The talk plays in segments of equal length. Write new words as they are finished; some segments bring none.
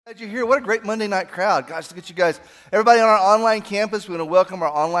Glad you're here. What a great Monday night crowd. Gosh, look at you guys. Everybody on our online campus, we want to welcome our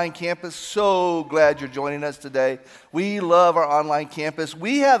online campus. So glad you're joining us today. We love our online campus.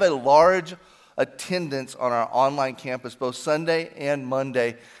 We have a large attendance on our online campus, both Sunday and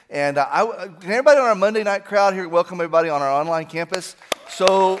Monday. And can everybody on our Monday night crowd here welcome everybody on our online campus?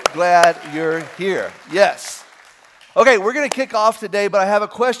 So glad you're here. Yes. Okay, we're going to kick off today, but I have a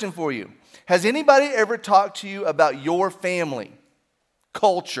question for you. Has anybody ever talked to you about your family?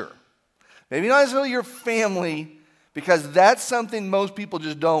 Culture. Maybe not necessarily your family, because that's something most people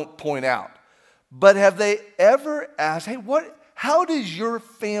just don't point out. But have they ever asked, hey, how does your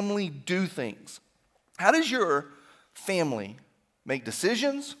family do things? How does your family make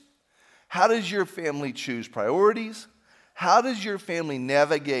decisions? How does your family choose priorities? How does your family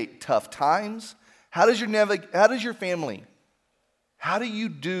navigate tough times? How do you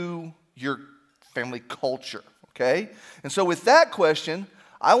do your family culture? Okay? And so with that question,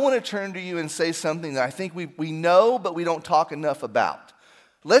 I want to turn to you and say something that I think we know, but we don't talk enough about.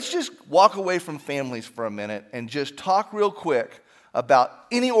 Let's just walk away from families for a minute and just talk real quick about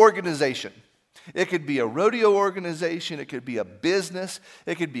any organization. It could be a rodeo organization, it could be a business,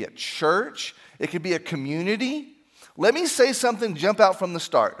 it could be a church, it could be a community. Let me say something, jump out from the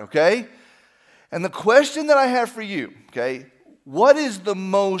start, okay? And the question that I have for you, okay, what is the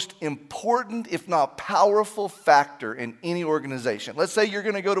most important, if not powerful, factor in any organization? Let's say you're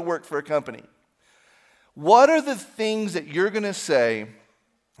going to go to work for a company. What are the things that you're going to say,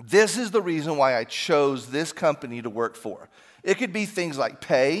 this is the reason why I chose this company to work for? It could be things like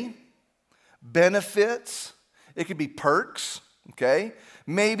pay, benefits, it could be perks, okay?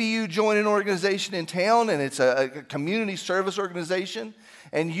 Maybe you join an organization in town and it's a community service organization,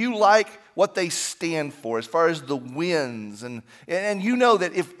 and you like what they stand for as far as the wins. And you know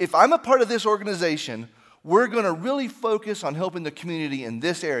that if I'm a part of this organization, we're going to really focus on helping the community in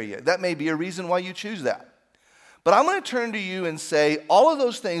this area. That may be a reason why you choose that. But I'm going to turn to you and say all of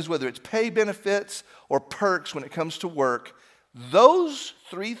those things, whether it's pay, benefits, or perks when it comes to work, those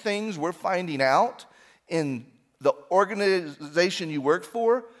three things we're finding out in the organization you work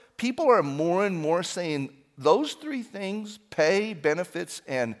for, people are more and more saying those three things, pay, benefits,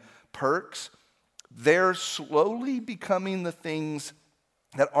 and perks, they're slowly becoming the things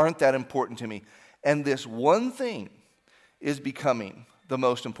that aren't that important to me. And this one thing is becoming the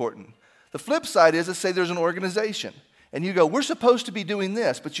most important. The flip side is, let's say there's an organization, and you go, we're supposed to be doing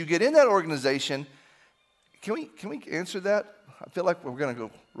this, but you get in that organization. Can we answer that? I feel like we're going to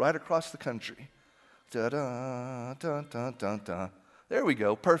go right across the country. Da-da, da, da, da, da. There we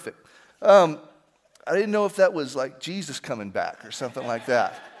go, perfect. I didn't know if that was like Jesus coming back or something like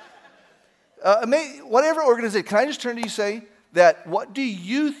that. Whatever organization, can I just turn to you and say that what do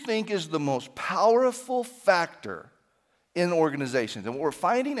you think is the most powerful factor in organizations? And what we're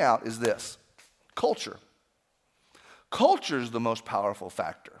finding out is this: culture. Culture is the most powerful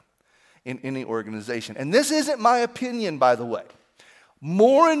factor in any organization. And this isn't my opinion, by the way.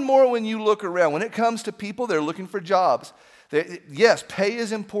 More and more when you look around, when it comes to people, they're looking for jobs. Yes, pay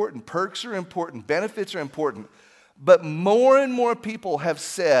is important, perks are important, benefits are important. But more and more people have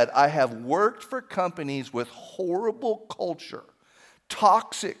said, I have worked for companies with horrible culture,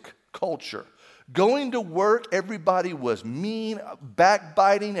 toxic culture. Going to work, everybody was mean,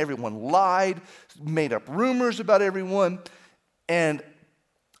 backbiting, everyone lied, made up rumors about everyone. And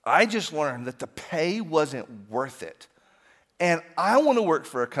I just learned that the pay wasn't worth it. And I want to work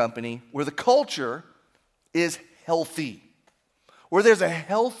for a company where the culture is healthy, where there's a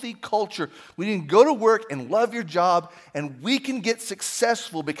healthy culture. We can go to work and love your job, and we can get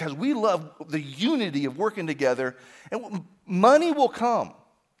successful because we love the unity of working together, and money will come.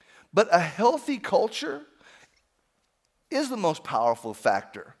 But a healthy culture is the most powerful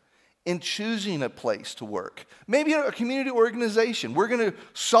factor in choosing a place to work. Maybe a community organization. We're going to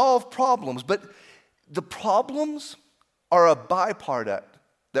solve problems, but the problems are a byproduct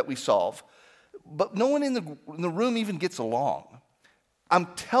that we solve. But no one in the room even gets along. I'm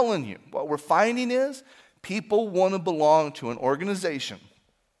telling you, what we're finding is people want to belong to an organization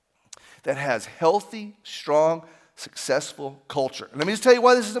that has healthy, strong, successful culture. And let me just tell you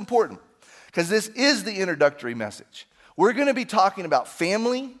why this is important, because this is the introductory message. We're going to be talking about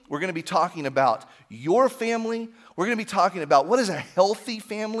family. We're going to be talking about your family. We're going to be talking about what is a healthy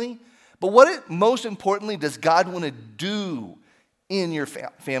family. But most importantly, does God want to do in your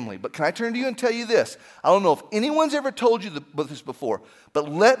family? But can I turn to you and tell you this? I don't know if anyone's ever told you this before,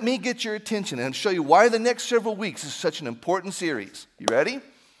 but let me get your attention and show you why the next several weeks is such an important series. You ready?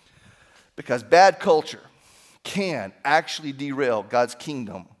 Because bad culture can actually derail God's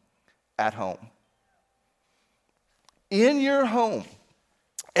kingdom at home. In your home,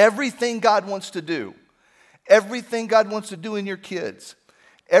 Everything God wants to do, everything God wants to do in your kids,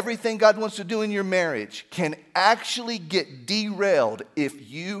 everything God wants to do in your marriage can actually get derailed if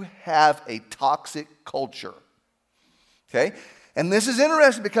you have a toxic culture. Okay? And this is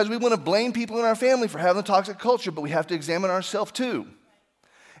interesting because we want to blame people in our family for having a toxic culture, but we have to examine ourselves too.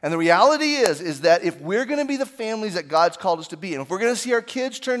 And the reality is that if we're going to be the families that God's called us to be, and if we're going to see our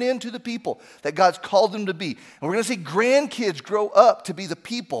kids turn into the people that God's called them to be, and we're going to see grandkids grow up to be the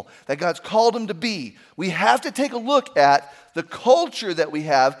people that God's called them to be, we have to take a look at the culture that we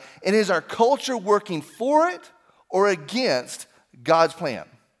have, and is our culture working for it or against God's plan?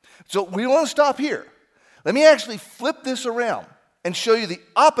 So we want to stop here. Let me actually flip this around and show you the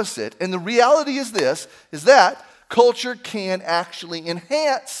opposite. And the reality is this, is that culture can actually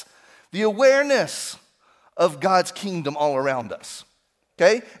enhance the awareness of God's kingdom all around us.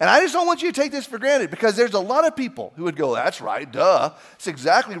 Okay? And I just don't want you to take this for granted, because there's a lot of people who would go, that's right, duh, that's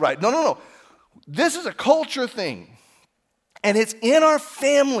exactly right. No. This is a culture thing. And it's in our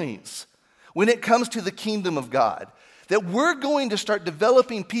families when it comes to the kingdom of God that we're going to start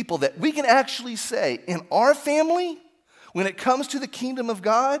developing people that we can actually say, in our family, when it comes to the kingdom of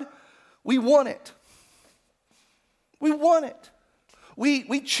God, we want it. We want it.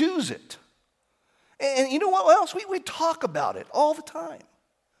 We choose it. And you know what else? We talk about it all the time.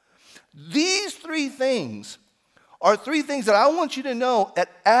 These three things are three things that I want you to know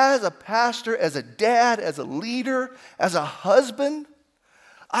that as a pastor, as a dad, as a leader, as a husband,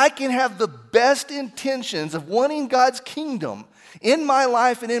 I can have the best intentions of wanting God's kingdom in my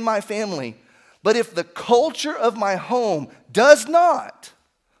life and in my family. But if the culture of my home does not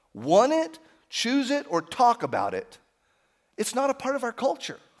want it, choose it, or talk about it, it's not a part of our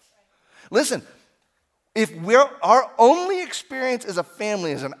culture. Listen, if our only experience as a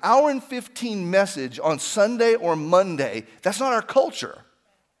family is an hour and 15 message on Sunday or Monday, that's not our culture.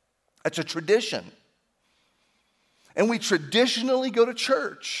 That's a tradition. And we traditionally go to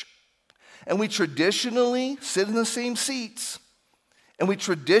church. And we traditionally sit in the same seats. And we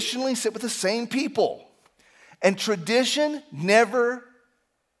traditionally sit with the same people. And tradition never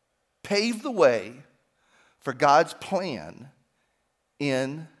paved the way for God's plan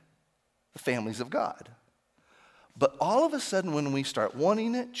in the families of God. But all of a sudden, when we start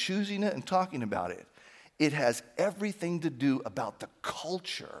wanting it, choosing it, and talking about it, it has everything to do about the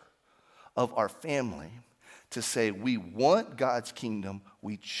culture of our family to say we want God's kingdom,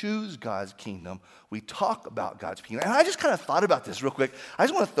 we choose God's kingdom, we talk about God's kingdom. And I just kind of thought about this real quick. I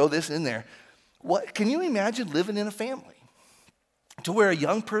just want to throw this in there. Can you imagine living in a family to where a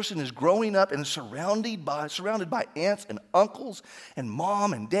young person is growing up and surrounded by aunts and uncles and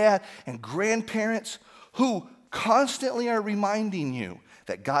mom and dad and grandparents who constantly are reminding you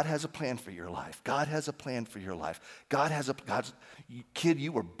that God has a plan for your life. God has a plan for your life. Kid,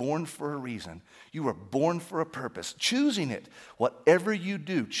 you were born for a reason. You were born for a purpose. Choosing it. Whatever you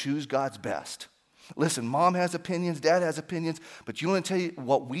do, choose God's best. Listen, mom has opinions, dad has opinions, but you want to tell you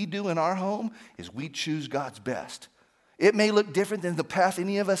what we do in our home is we choose God's best. It may look different than the path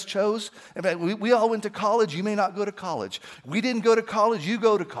any of us chose. We all went to college. You may not go to college. We didn't go to college. You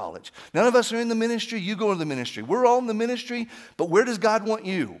go to college. None of us are in the ministry. You go to the ministry. We're all in the ministry, but where does God want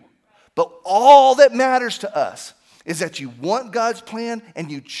you? But all that matters to us is that you want God's plan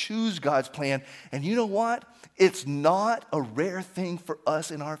and you choose God's plan. And you know what? It's not a rare thing for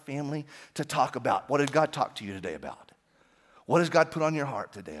us in our family to talk about. What did God talk to you today about? What has God put on your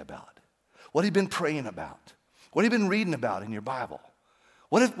heart today about? What have you been praying about? What have you been reading about in your Bible?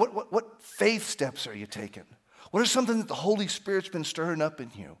 What faith steps are you taking? What is something that the Holy Spirit's been stirring up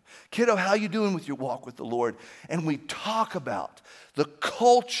in you? Kiddo, how you doing with your walk with the Lord? And we talk about the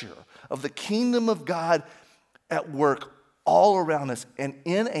culture of the kingdom of God at work all around us. And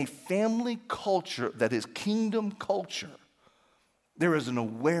in a family culture that is kingdom culture, there is an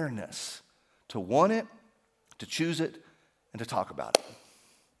awareness to want it, to choose it, and to talk about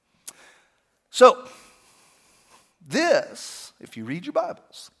it. So, this, if you read your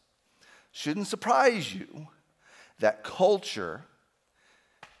Bibles, shouldn't surprise you that culture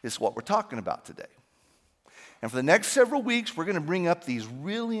is what we're talking about today. And for the next several weeks, we're going to bring up these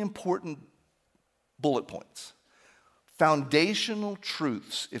really important bullet points, foundational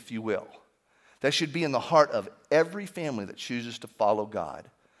truths, if you will, that should be in the heart of every family that chooses to follow God,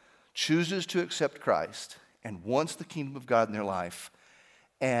 chooses to accept Christ, and wants the kingdom of God in their life.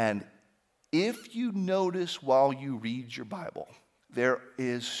 And if you notice while you read your Bible, there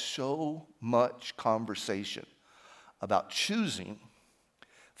is so much conversation about choosing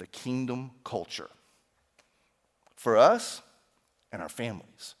the kingdom culture for us and our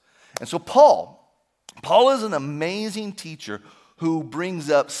families. And so Paul is an amazing teacher who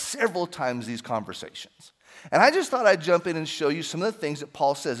brings up several times these conversations. And I just thought I'd jump in and show you some of the things that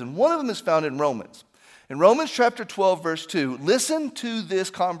Paul says. And one of them is found in Romans. In Romans chapter 12, verse 2, listen to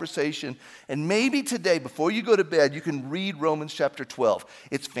this conversation. And maybe today, before you go to bed, you can read Romans chapter 12.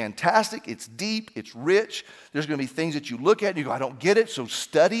 It's fantastic. It's deep. It's rich. There's going to be things that you look at and you go, I don't get it. So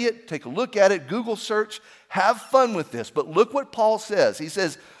study it. Take a look at it. Google search. Have fun with this. But look what Paul says. He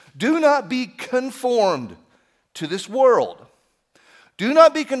says, do not be conformed to this world. Do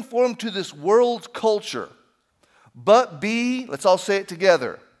not be conformed to this world's culture. But be, let's all say it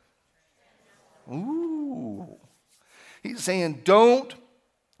together. Ooh. He's saying, don't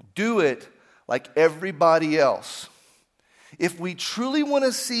do it like everybody else. If we truly want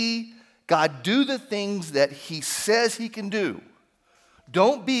to see God do the things that he says he can do,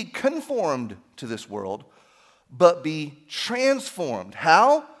 don't be conformed to this world, but be transformed.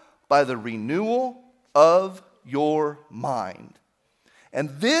 How? By the renewal of your mind. And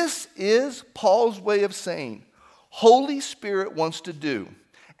this is Paul's way of saying, Holy Spirit wants to do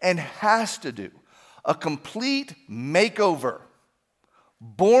and has to do a complete makeover,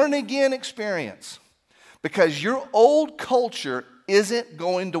 born-again experience, because your old culture isn't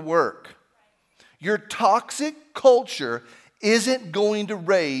going to work. Your toxic culture isn't going to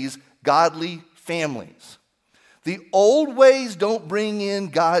raise godly families. The old ways don't bring in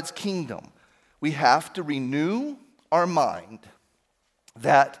God's kingdom. We have to renew our mind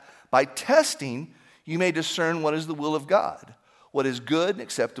that by testing, you may discern what is the will of God, what is good and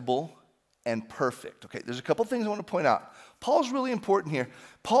acceptable and perfect. Okay, there's a couple things I want to point out. Paul's really important here.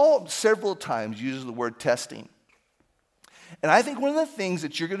 Paul several times uses the word testing. And I think one of the things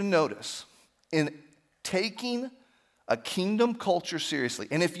that you're going to notice in taking a kingdom culture seriously,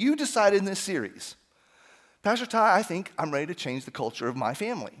 and if you decide in this series, Pastor Ty, I think I'm ready to change the culture of my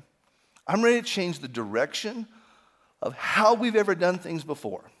family. I'm ready to change the direction of how we've ever done things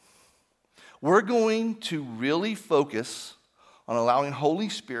before. We're going to really focus on allowing Holy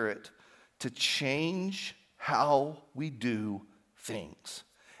Spirit to change how we do things.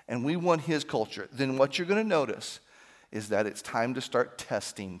 And we want his culture. Then what you're going to notice is that it's time to start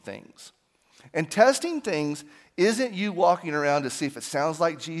testing things. And testing things isn't you walking around to see if it sounds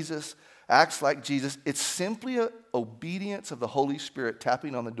like Jesus, acts like Jesus. It's simply an obedience of the Holy Spirit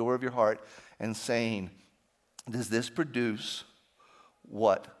tapping on the door of your heart and saying, does this produce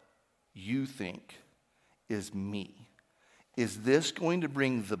what you think is me? Is this going to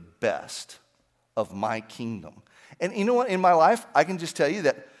bring the best of my kingdom? And you know what? In my life, I can just tell you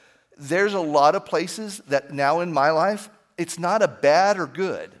that there's a lot of places that now in my life, it's not a bad or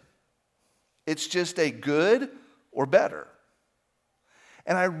good. It's just a good or better.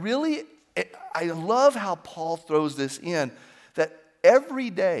 And I love how Paul throws this in, that every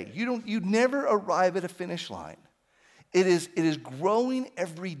day, you never arrive at a finish line. It is growing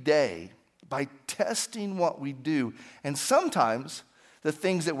every day by testing what we do. And sometimes the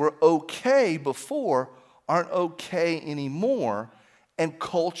things that were okay before aren't okay anymore. And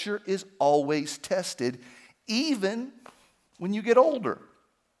culture is always tested, even when you get older.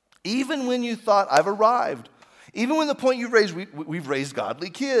 Even when you thought, I've arrived. Even when the point you've raised, we've raised godly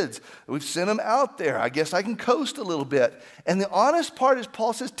kids. We've sent them out there. I guess I can coast a little bit. And the honest part is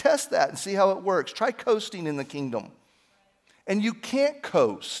Paul says, test that and see how it works. Try coasting in the kingdom. And you can't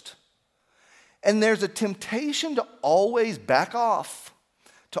coast. And there's a temptation to always back off,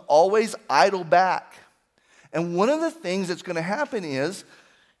 to always idle back. And one of the things that's going to happen is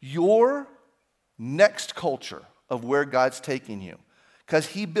your next culture of where God's taking you. Because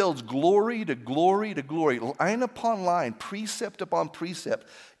he builds glory to glory to glory, line upon line, precept upon precept.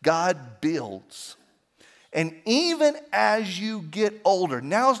 God builds. And even as you get older,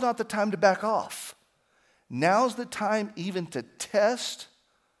 now's not the time to back off. Now's the time even to test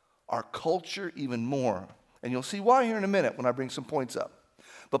our culture even more. And you'll see why here in a minute when I bring some points up.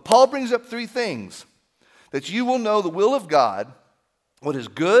 But Paul brings up three things that you will know the will of God, what is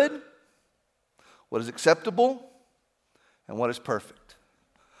good, what is acceptable, and what is perfect.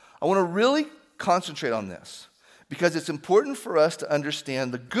 I want to really concentrate on this because it's important for us to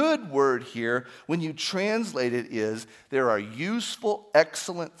understand the good word here when you translate it is there are useful,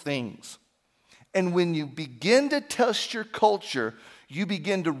 excellent things. And when you begin to test your culture, you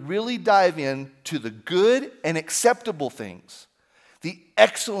begin to really dive into the good and acceptable things, the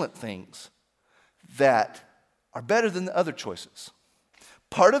excellent things that are better than the other choices.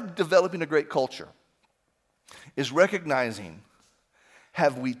 Part of developing a great culture is recognizing,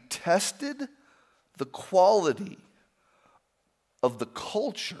 have we tested the quality of the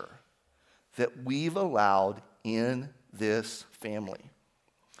culture that we've allowed in this family?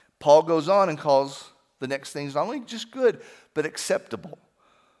 Paul goes on and calls The next thing is not only just good, but acceptable,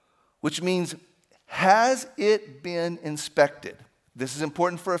 which means, has it been inspected? This is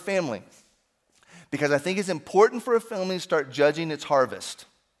important for a family because I think it's important for a family to start judging its harvest.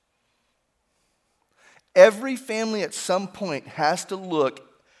 Every family at some point has to look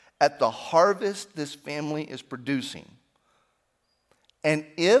at the harvest this family is producing. And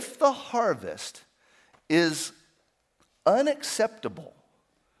if the harvest is unacceptable,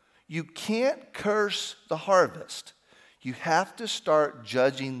 you can't curse the harvest. You have to start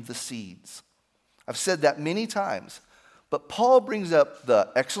judging the seeds. I've said that many times, but Paul brings up the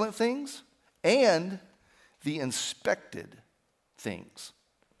excellent things and the inspected things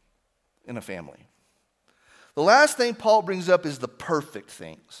in a family. The last thing Paul brings up is the perfect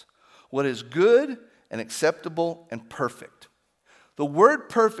things. What is good and acceptable and perfect. The word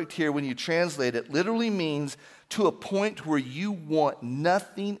perfect here, when you translate it, literally means to a point where you want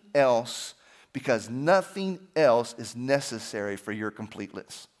nothing else because nothing else is necessary for your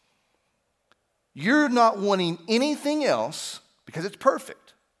completeness. You're not wanting anything else because it's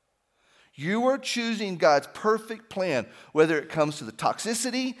perfect. You are choosing God's perfect plan, whether it comes to the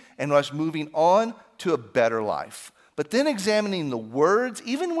toxicity and us moving on to a better life. But then examining the words,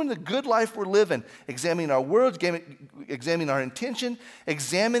 even when the good life we're living, examining our words, examining our intention,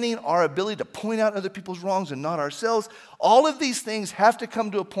 examining our ability to point out other people's wrongs and not ourselves, all of these things have to come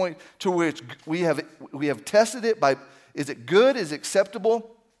to a point to which we have tested it by, is it good, is it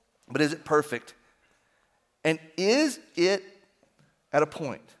acceptable, but is it perfect? And is it at a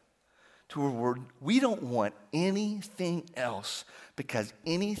point to where we don't want anything else because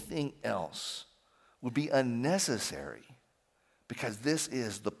anything else would be unnecessary because this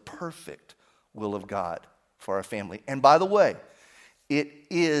is the perfect will of God for our family. And by the way, it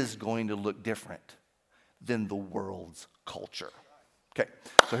is going to look different than the world's culture. Okay,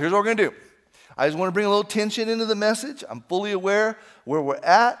 so here's what we're going to do. I just want to bring a little tension into the message. I'm fully aware where we're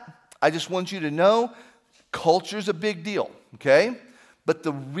at. I just want you to know culture's a big deal, okay? But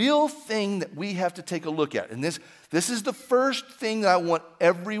the real thing that we have to take a look at, and this is the first thing that I want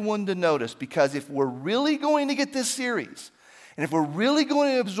everyone to notice, because if we're really going to get this series, and if we're really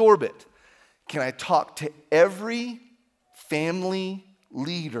going to absorb it, can I talk to every family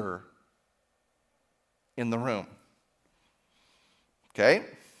leader in the room? Okay?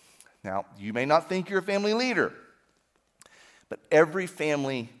 Now, you may not think you're a family leader, but every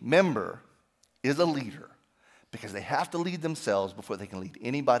family member is a leader because they have to lead themselves before they can lead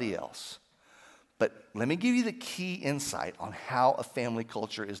anybody else. But let me give you the key insight on how a family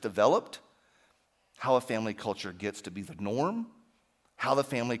culture is developed, how a family culture gets to be the norm, how the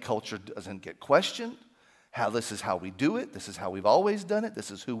family culture doesn't get questioned, how this is how we do it, this is how we've always done it,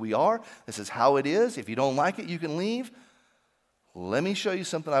 this is who we are, this is how it is. If you don't like it, you can leave. Let me show you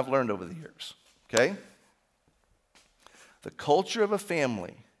something I've learned over the years, okay? The culture of a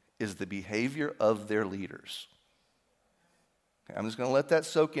family is the behavior of their leaders. Okay, I'm just going to let that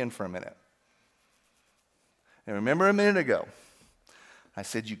soak in for a minute. And remember a minute ago, I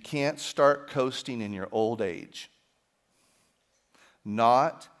said you can't start coasting in your old age.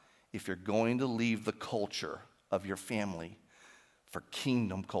 Not if you're going to leave the culture of your family for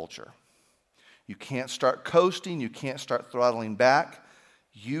kingdom culture. You can't start coasting. You can't start throttling back.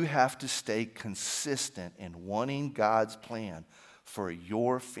 You have to stay consistent in wanting God's plan for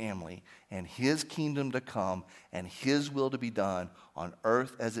your family and His kingdom to come and His will to be done on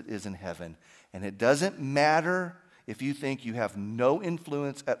earth as it is in heaven. And it doesn't matter if you think you have no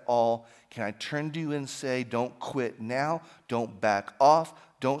influence at all. Can I turn to you and say, don't quit now. Don't back off.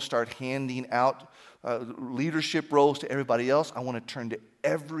 Don't start handing out leadership roles to everybody else. I want to turn to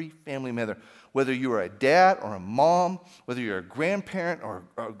every family member. Whether you are a dad or a mom, whether you're a grandparent or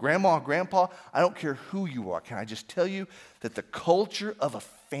a grandma or grandpa, I don't care who you are. Can I just tell you that the culture of a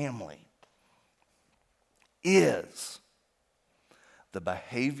family is the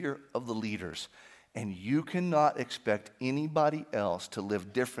behavior of the leaders, and you cannot expect anybody else to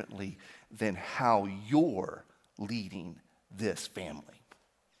live differently than how you're leading this family.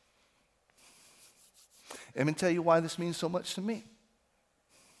 Let me tell you why this means so much to me.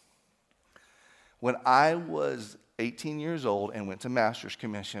 When I was 18 years old and went to Master's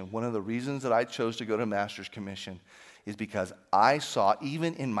Commission, one of the reasons that I chose to go to Master's Commission is because I saw,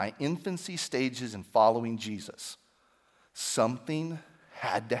 even in my infancy stages in following Jesus, something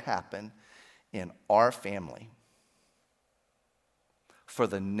had to happen in our family for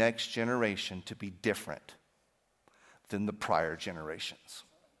the next generation to be different than the prior generations.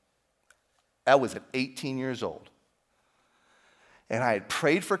 I was at 18 years old, and I had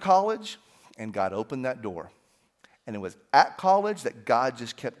prayed for college, and God opened that door. And it was at college that God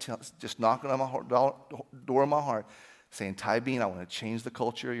just kept just knocking on my door of my heart, saying, Ty Bean, I want to change the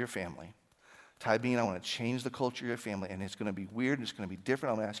culture of your family. Ty Bean, I want to change the culture of your family. And it's going to be weird and it's going to be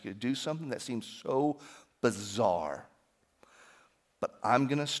different. I'm going to ask you to do something that seems so bizarre. But I'm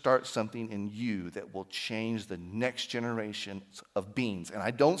going to start something in you that will change the next generation of beings. And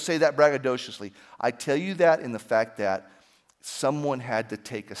I don't say that braggadociously. I tell you that in the fact that someone had to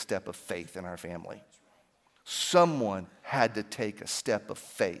take a step of faith in our family. Someone had to take a step of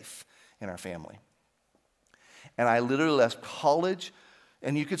faith in our family. And I literally left college,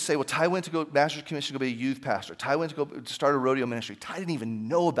 and you could say, well, Ty went to go, Master's Commission to go be a youth pastor. Ty went to go to start a rodeo ministry. Ty didn't even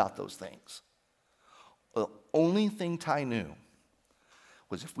know about those things. The only thing Ty knew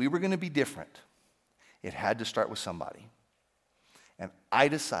was if we were going to be different, it had to start with somebody. And I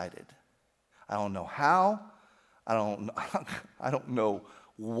decided, I don't know how, I don't know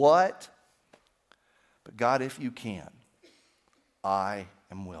what, but God, if you can, I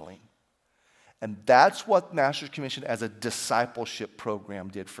am willing. And that's what Master's Commission as a discipleship program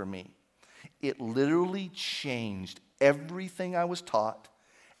did for me. It literally changed everything I was taught,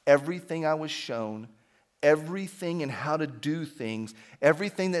 everything I was shown, everything in how to do things,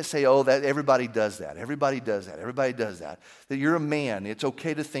 everything that say, oh, that everybody does that, everybody does that, everybody does that. That you're a man, it's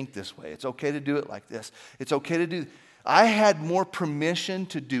okay to think this way, it's okay to do it like this, it's okay to do. I had more permission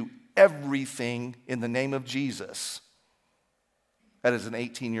to do everything in the name of Jesus that as an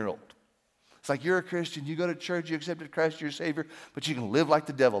 18-year-old. It's like you're a Christian, you go to church, you accepted Christ as your Savior, but you can live like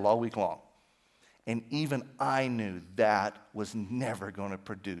the devil all week long. And even I knew that was never going to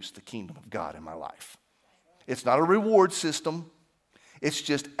produce the kingdom of God in my life. It's not a reward system. It's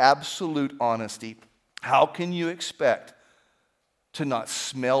just absolute honesty. How can you expect to not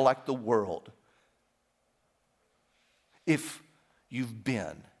smell like the world if you've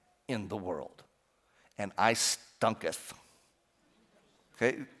been in the world? And I stunketh.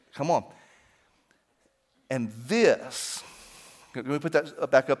 Okay, come on. And this, can we put that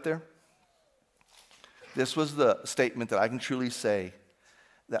back up there? This was the statement that I can truly say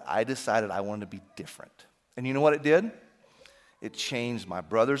that I decided I wanted to be different. And you know what it did? It changed my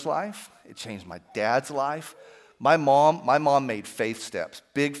brother's life. It changed my dad's life. My mom made faith steps,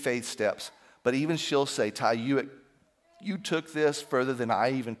 big faith steps. But even she'll say, Ty, you took this further than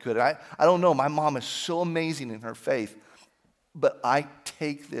I even could. I don't know. My mom is so amazing in her faith. But I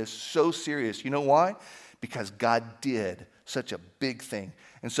take this so serious. You know why? Because God did such a big thing.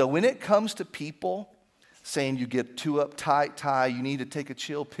 And so when it comes to people saying you get too uptight, Ty, you need to take a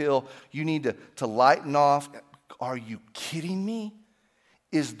chill pill, you need to lighten off, are you kidding me?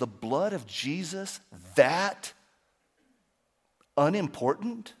 Is the blood of Jesus that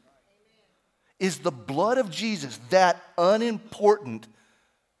unimportant? Is the blood of Jesus that unimportant?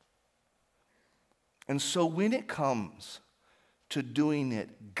 And so when it comes to doing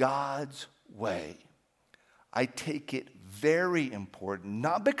it God's way, I take it very important,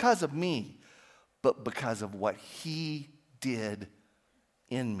 not because of me, but because of what He did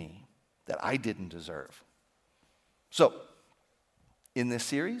in me that I didn't deserve. So, in this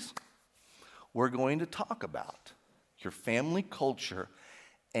series, we're going to talk about your family culture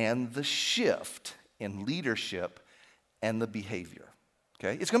and the shift in leadership and the behavior.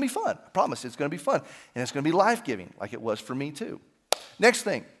 Okay? It's going to be fun. I promise it's going to be fun. And it's going to be life-giving, like it was for me too. Next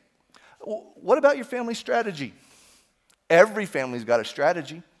thing. What about your family strategy? Every family's got a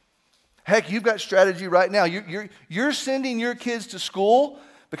strategy. Heck, you've got strategy right now. You're sending your kids to school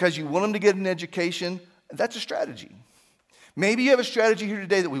because you want them to get an education. That's a strategy. Maybe you have a strategy here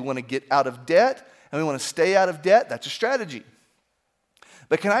today that we want to get out of debt and we want to stay out of debt. That's a strategy.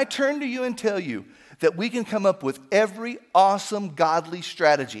 But can I turn to you and tell you that we can come up with every awesome godly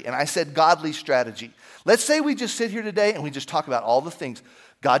strategy? And I said godly strategy. Let's say we just sit here today and we just talk about all the things.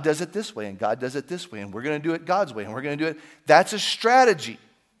 God does it this way, and God does it this way, and we're going to do it God's way, and we're going to do it. That's a strategy.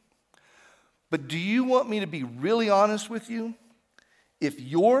 But do you want me to be really honest with you? If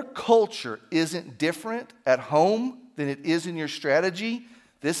your culture isn't different at home than it is in your strategy,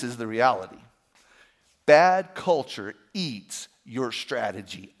 this is the reality. Bad culture eats your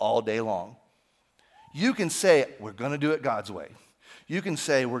strategy all day long. You can say, we're going to do it God's way. You can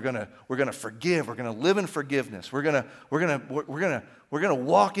say we're going to forgive. We're going to live in forgiveness. We're going to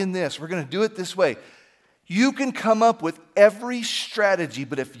walk in this. We're going to do it this way. You can come up with every strategy,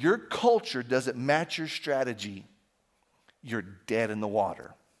 but if your culture doesn't match your strategy, you're dead in the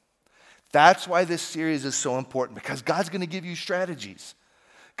water. That's why this series is so important, because God's going to give you strategies.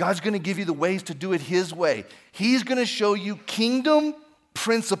 God's going to give you the ways to do it His way. He's going to show you kingdom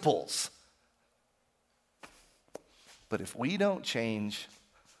principles. But if we don't change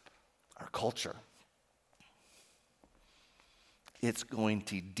our culture, it's going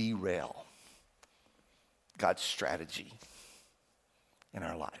to derail God's strategy in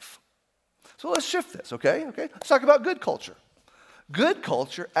our life. So let's shift this, okay? Let's talk about good culture. Good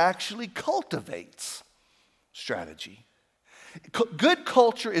culture actually cultivates strategy. Good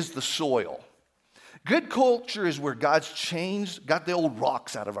culture is the soil. Good culture is where God's got the old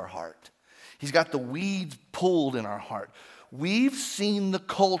rocks out of our heart. He's got the weeds pulled in our heart. We've seen the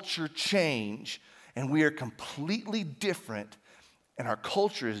culture change, and we are completely different, and our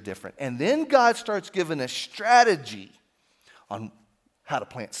culture is different. And then God starts giving us strategy on how to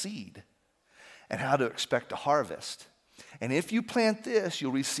plant seed and how to expect a harvest. And if you plant this,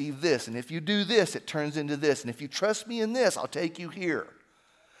 you'll receive this. And if you do this, it turns into this. And if you trust me in this, I'll take you here.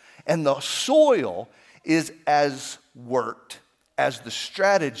 And the soil is as worked as the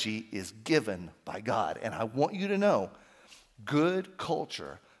strategy is given by God. And I want you to know, good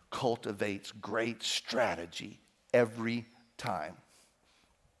culture cultivates great strategy every time.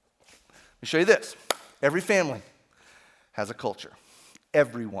 Let me show you this. Every family has a culture.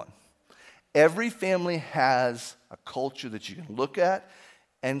 Everyone. Every family has a culture that you can look at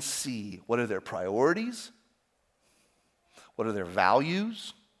and see what are their priorities, what are their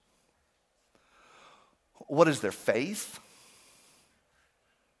values, what is their faith,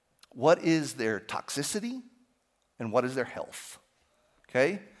 what is their toxicity, and what is their health.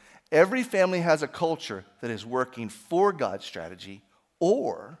 Okay? Every family has a culture that is working for God's strategy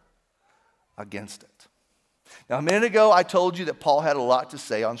or against it. Now, a minute ago, I told you that Paul had a lot to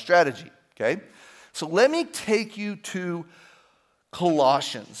say on strategy. Okay? So let me take you to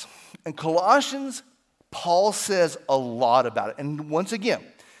Colossians. In Colossians, Paul says a lot about it. And once again,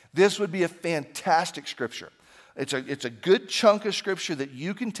 this would be a fantastic scripture. It's a good chunk of scripture that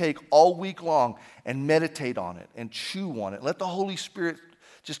you can take all week long and meditate on it and chew on it. Let the Holy Spirit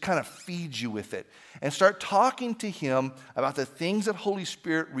just kind of feed you with it and start talking to him about the things that Holy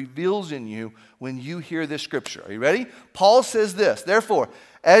Spirit reveals in you when you hear this scripture. Are you ready? Paul says this, therefore,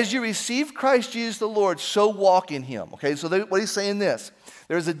 as you receive Christ Jesus the Lord, so walk in him. Okay, so what he's saying this,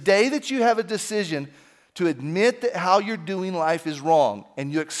 there's a day that you have a decision to admit that how you're doing life is wrong,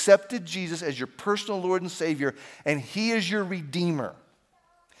 and you accepted Jesus as your personal Lord and Savior, and he is your Redeemer.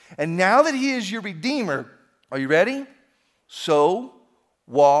 And now that he is your Redeemer, are you ready? So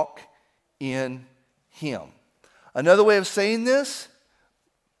walk in him. Another way of saying this,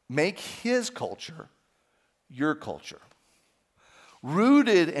 make his culture your culture.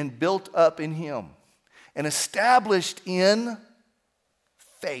 Rooted and built up in him and established in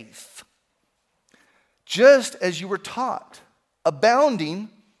faith. Just as you were taught, abounding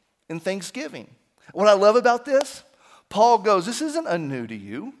in thanksgiving. What I love about this, Paul goes, this isn't unnew to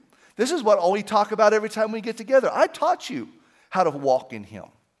you. This is what all we talk about every time we get together. I taught you how to walk in him,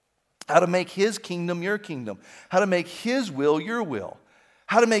 how to make his kingdom your kingdom, how to make his will your will,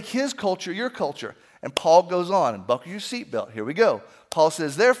 how to make his culture your culture. And Paul goes on, and buckle your seatbelt. Here we go. Paul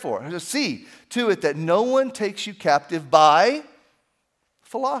says, therefore, see to it that no one takes you captive by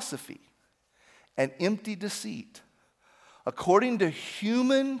philosophy and empty deceit, according to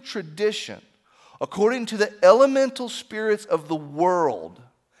human tradition, according to the elemental spirits of the world,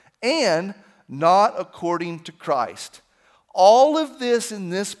 and not according to Christ. All of this in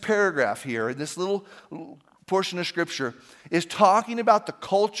this paragraph here, in this little portion of scripture, is talking about the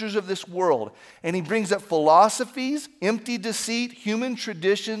cultures of this world. And he brings up philosophies, empty deceit, human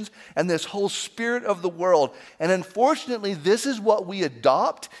traditions, and this whole spirit of the world. And unfortunately, this is what we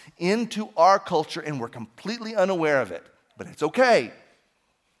adopt into our culture, and we're completely unaware of it. But it's okay.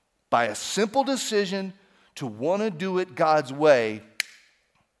 By a simple decision to want to do it God's way,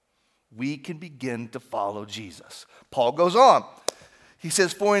 we can begin to follow Jesus. Paul goes on. He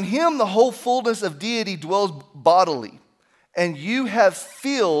says, for in him the whole fullness of deity dwells bodily, and you have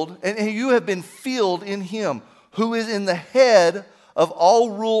been filled in him, who is in the head of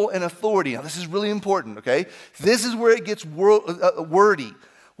all rule and authority. Now, this is really important, okay? This is where it gets wordy.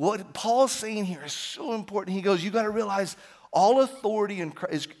 What Paul's saying here is so important. He goes, you got to realize all authority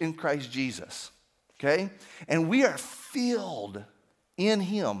is in Christ Jesus, okay? And we are filled in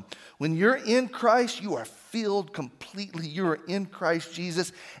him. When you're in Christ, you are filled completely. You are in Christ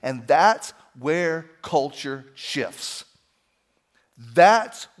Jesus, and that's where culture shifts.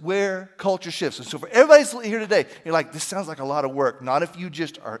 That's where culture shifts. And so for everybody here today, you're like, this sounds like a lot of work. Not if you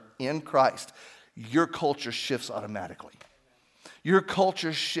just are in Christ. Your culture shifts automatically. Your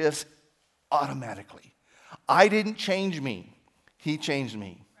culture shifts automatically. I didn't change me. He changed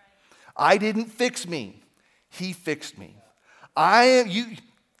me. I didn't fix me. He fixed me.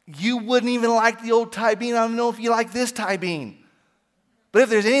 You wouldn't even like the old tie bean. I don't know if you like this tie bean. But if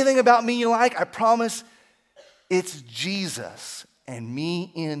there's anything about me you like, I promise it's Jesus. and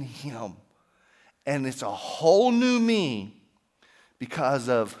me in him. And it's a whole new me because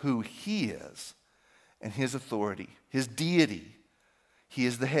of who he is and his authority, his deity. He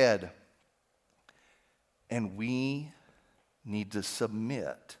is the head. And we need to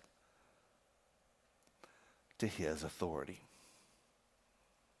submit to his authority.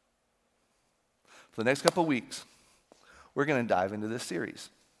 For the next couple of weeks, we're going to dive into this series,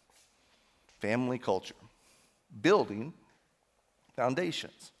 Family Culture, Building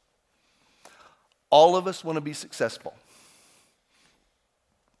Foundations. All of us want to be successful.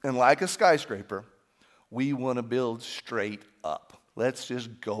 And like a skyscraper, we want to build straight up. Let's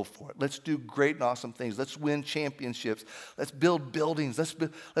just go for it. Let's do great and awesome things. Let's win championships. Let's build buildings. Let's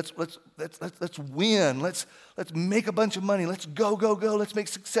win. Let's make a bunch of money. Let's go. Let's make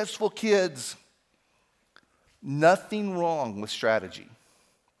successful kids. Nothing wrong with strategy.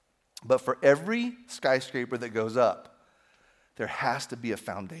 But for every skyscraper that goes up, there has to be a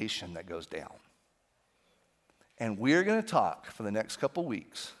foundation that goes down. And we're going to talk for the next couple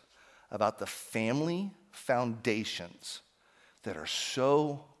weeks about the family foundations that are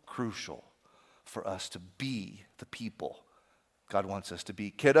so crucial for us to be the people God wants us to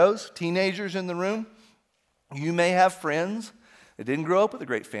be. Kiddos, teenagers in the room, you may have friends that didn't grow up with a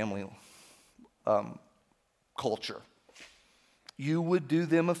great family culture. You would do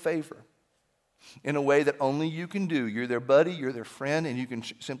them a favor in a way that only you can do. You're their buddy, you're their friend, and you can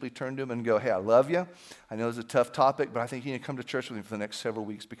simply turn to them and go, hey, I love you. I know it's a tough topic, but I think you need to come to church with me for the next several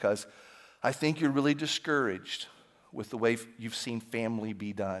weeks because I think you're really discouraged with the way you've seen family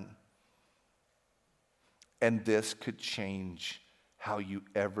be done. And this could change how you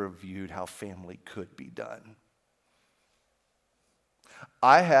ever viewed how family could be done.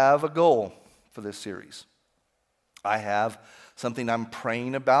 I have a goal for this series. I have something I'm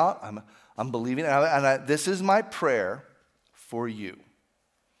praying about. I'm believing, and this is my prayer for you.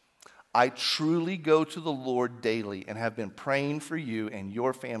 I truly go to the Lord daily and have been praying for you and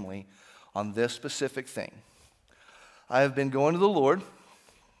your family on this specific thing. I have been going to the Lord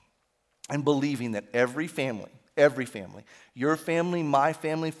and believing that every family, your family, my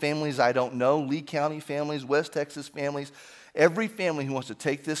family, families I don't know, Lee County families, West Texas families, every family who wants to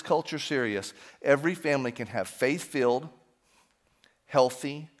take this culture serious, every family can have faith-filled,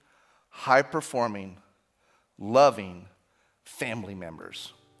 healthy, high-performing, loving family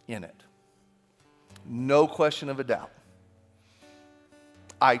members in it. No question of a doubt.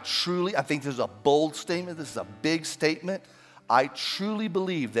 I think this is a bold statement. This is a big statement. I truly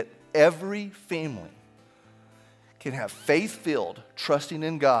believe that every family can have faith-filled, trusting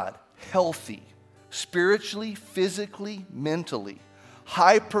in God, healthy, spiritually, physically, mentally,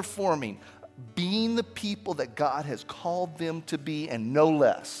 high-performing, being the people that God has called them to be and no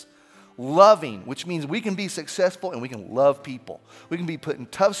less. Loving, which means we can be successful and we can love people. We can be put in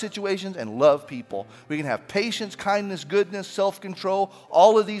tough situations and love people. We can have patience, kindness, goodness, self-control,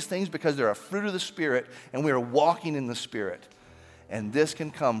 all of these things because they're a fruit of the Spirit and we are walking in the Spirit. And this can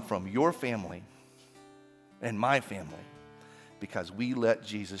come from your family and my family because we let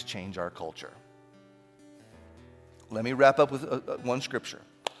Jesus change our culture. Let me wrap up with one scripture.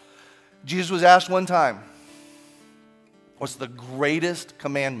 Jesus was asked one time, what's the greatest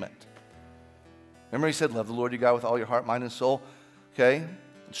commandment? Remember he said, love the Lord your God with all your heart, mind, and soul, okay,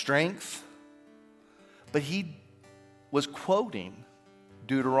 strength. But he was quoting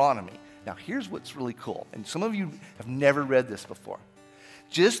Deuteronomy. Now here's what's really cool, and some of you have never read this before.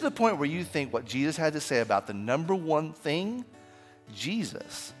 Just to the point where you think what Jesus had to say about the number one thing,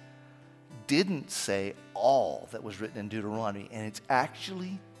 Jesus didn't say all that was written in Deuteronomy, and it's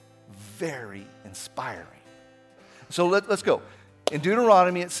actually very inspiring. So let's go. In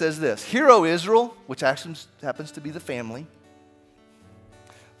Deuteronomy, it says this, Hear, O Israel, which actually happens to be the family.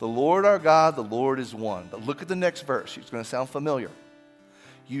 The Lord our God, the Lord is one. But look at the next verse. It's going to sound familiar.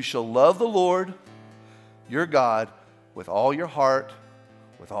 You shall love the Lord, your God, with all your heart,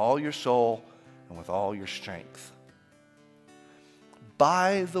 with all your soul, and with all your strength.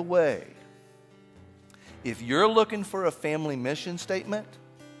 By the way, if you're looking for a family mission statement,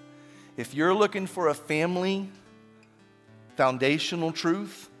 if you're looking for a family foundational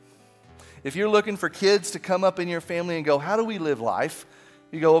truth, if you're looking for kids to come up in your family and go, how do we live life?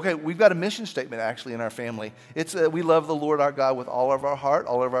 You go, okay, we've got a mission statement actually in our family. It's we love the Lord our God with all of our heart,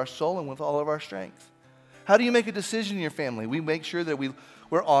 all of our soul, and with all of our strength. How do you make a decision in your family? We make sure that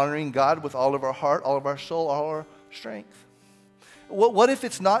we're honoring God with all of our heart, all of our soul, all our strength. What if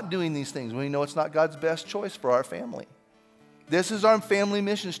it's not doing these things when we know it's not God's best choice for our family? This is our family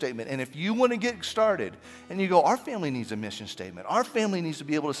mission statement. And if you want to get started and you go, our family needs a mission statement. Our family needs to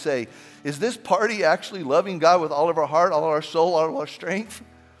be able to say, is this party actually loving God with all of our heart, all of our soul, all of our strength?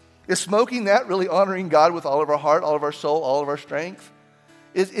 Is smoking that really honoring God with all of our heart, all of our soul, all of our strength?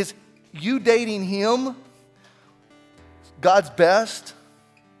 Is you dating him God's best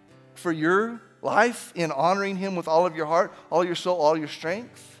for your life in honoring him with all of your heart, all your soul, all your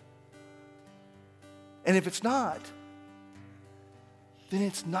strength? And if it's not, then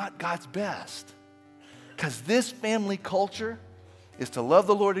it's not God's best. Because this family culture is to love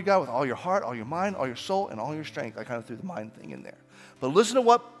the Lord your God with all your heart, all your mind, all your soul, and all your strength. I kind of threw the mind thing in there. But listen to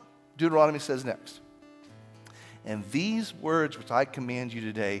what Deuteronomy says next. And these words which I command you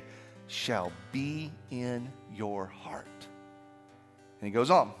today shall be in your heart. And he goes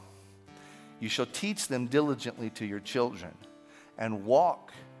on. You shall teach them diligently to your children, and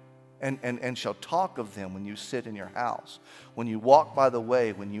walk and shall talk of them when you sit in your house, when you walk by the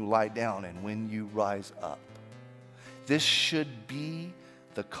way, when you lie down, and when you rise up. This should be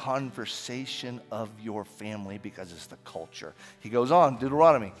the conversation of your family because it's the culture. He goes on,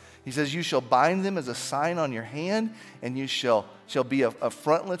 Deuteronomy. He says, you shall bind them as a sign on your hand, and you shall be a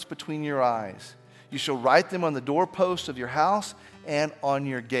frontlets between your eyes. You shall write them on the doorposts of your house and on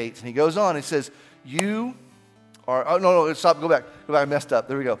your gates. And he goes on, he says, stop, go back, I messed up,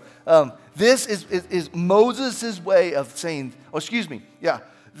 there we go. This is Moses' way of saying,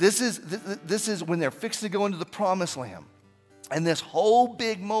 this is when they're fixing to go into the promised land. And this whole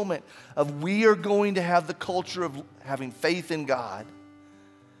big moment of we are going to have the culture of having faith in God,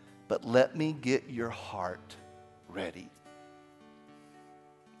 but let me get your heart ready.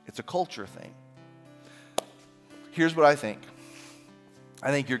 It's a culture thing. Here's what I think.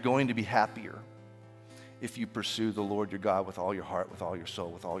 I think you're going to be happier if you pursue the Lord your God with all your heart, with all your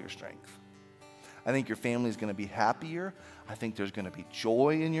soul, with all your strength. I think your family is going to be happier. I think there's going to be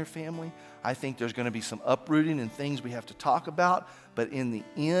joy in your family. I think there's going to be some uprooting and things we have to talk about. But in the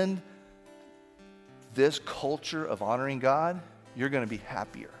end, this culture of honoring God, you're going to be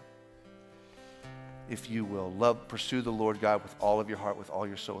happier if you will pursue the Lord God with all of your heart, with all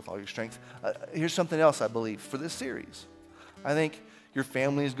your soul, with all your strength. Here's something else I believe for this series. I think your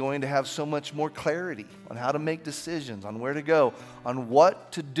family is going to have so much more clarity on how to make decisions, on where to go, on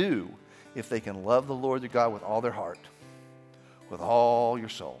what to do if they can love the Lord their God with all their heart, with all your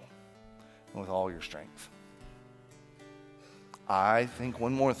soul, and with all your strength. I think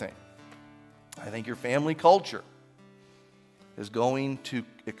one more thing. I think your family culture is going to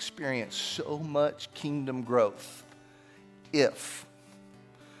experience so much kingdom growth if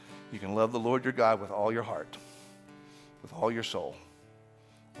you can love the Lord your God with all your heart, with all your soul,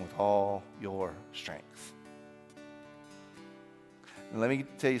 and with all your strength. And let me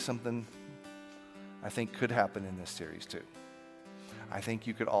tell you something I think could happen in this series too. I think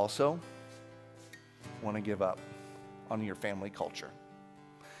you could also want to give up on your family culture.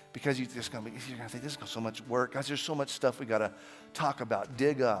 Because you're going to think, this is so much work. Guys, there's so much stuff we got to talk about,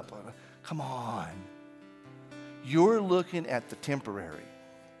 dig up. Come on. You're looking at the temporary,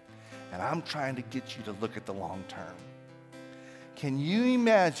 and I'm trying to get you to look at the long term. Can you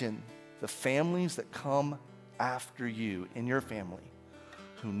imagine the families that come after you in your family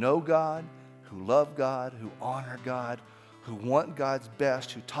who know God, who love God, who honor God, who want God's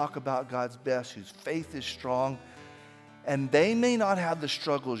best, who talk about God's best, whose faith is strong, and they may not have the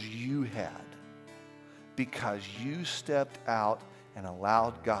struggles you had because you stepped out and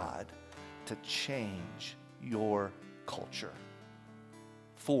allowed God to change your culture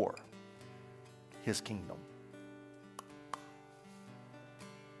for his kingdom.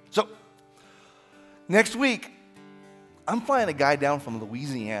 So, next week, I'm flying a guy down from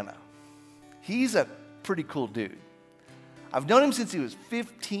Louisiana. He's a pretty cool dude. I've known him since he was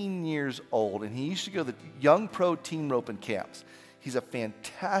 15 years old, and he used to go to the young pro team roping camps. He's a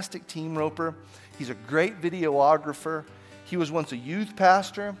fantastic team roper. He's a great videographer. He was once a youth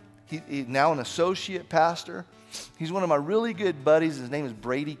pastor. He's now an associate pastor. He's one of my really good buddies. His name is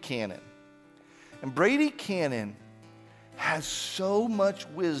Brady Cannon. And Brady Cannon has so much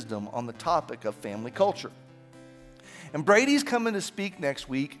wisdom on the topic of family culture. And Brady's coming to speak next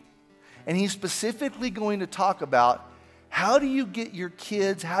week, and he's specifically going to talk about how do you get your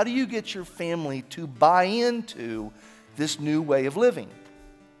kids, how do you get your family to buy into this new way of living?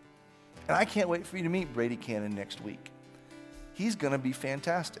 And I can't wait for you to meet Brady Cannon next week. He's going to be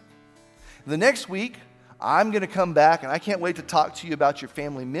fantastic. The next week, I'm going to come back, and I can't wait to talk to you about your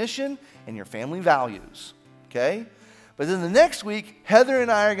family mission and your family values, okay? But then the next week, Heather and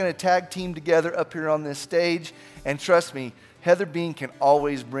I are going to tag team together up here on this stage, and trust me, Heather Bean can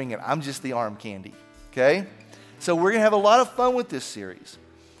always bring it. I'm just the arm candy, okay? So we're going to have a lot of fun with this series.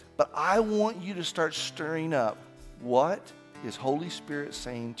 But I want you to start stirring up what is Holy Spirit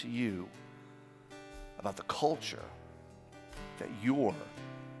saying to you about the culture that you're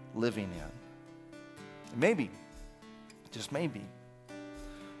living in. And maybe, just maybe,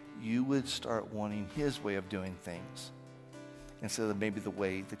 you would start wanting His way of doing things instead of maybe the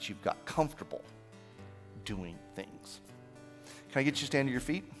way that you've got comfortable doing things. Can I get you to stand to your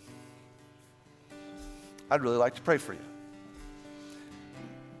feet? I'd really like to pray for you.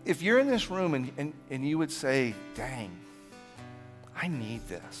 If you're in this room and you would say, dang, I need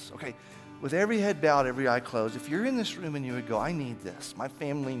this. Okay, with every head bowed, every eye closed, if you're in this room and you would go, I need this, my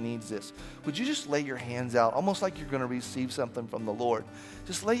family needs this, would you just lay your hands out, almost like you're going to receive something from the Lord?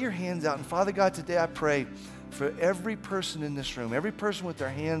 Just lay your hands out. And Father God, today I pray for every person in this room, every person with their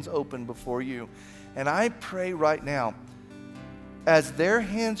hands open before you. And I pray right now, as their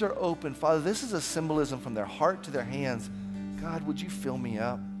hands are open, Father, this is a symbolism from their heart to their hands. God, would you fill me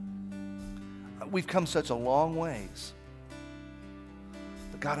up? We've come such a long ways.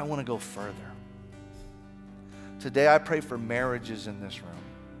 But God, I want to go further. Today I pray for marriages in this room.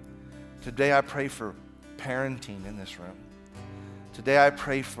 Today I pray for parenting in this room. Today I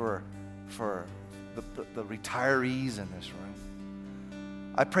pray for the retirees in this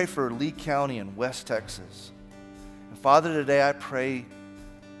room. I pray for Lee County and West Texas. And Father, today I pray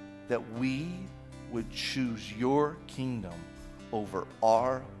that we would choose your kingdom over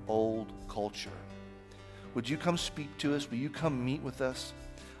our old culture. Would you come speak to us? Will you come meet with us?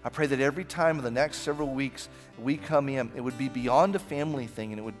 I pray that every time in the next several weeks we come in, it would be beyond a family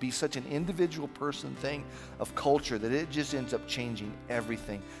thing, and it would be such an individual person thing of culture that it just ends up changing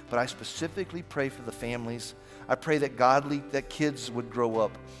everything. But I specifically pray for the families. I pray that kids would grow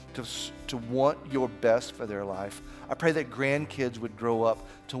up to want your best for their life. I pray that grandkids would grow up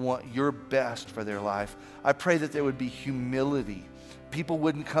to want your best for their life. I pray that there would be humility. People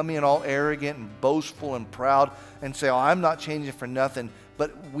wouldn't come in all arrogant and boastful and proud and say, oh, I'm not changing for nothing.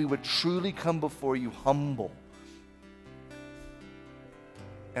 But we would truly come before you humble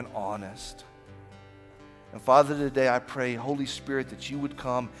and honest. And Father, today I pray, Holy Spirit, that you would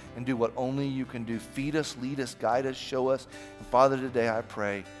come and do what only you can do. Feed us, lead us, guide us, show us. And Father, today I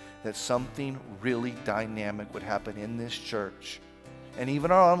pray that something really dynamic would happen in this church and even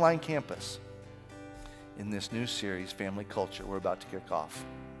our online campus in this new series, Family Culture, we're about to kick off.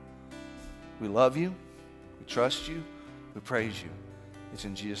 We love you. We trust you. We praise you. It's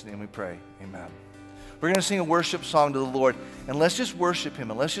in Jesus' name we pray. Amen. We're going to sing a worship song to the Lord, and let's just worship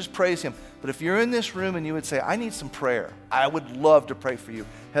Him, and let's just praise Him. But if you're in this room and you would say, I need some prayer, I would love to pray for you.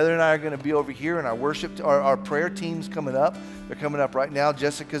 Heather and I are going to be over here, and our prayer team's coming up. They're coming up right now.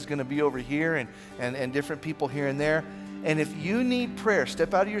 Jessica's going to be over here, and different people here and there. And if you need prayer,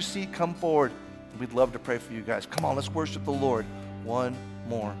 step out of your seat, come forward. We'd love to pray for you guys. Come on, let's worship the Lord one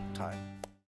more time.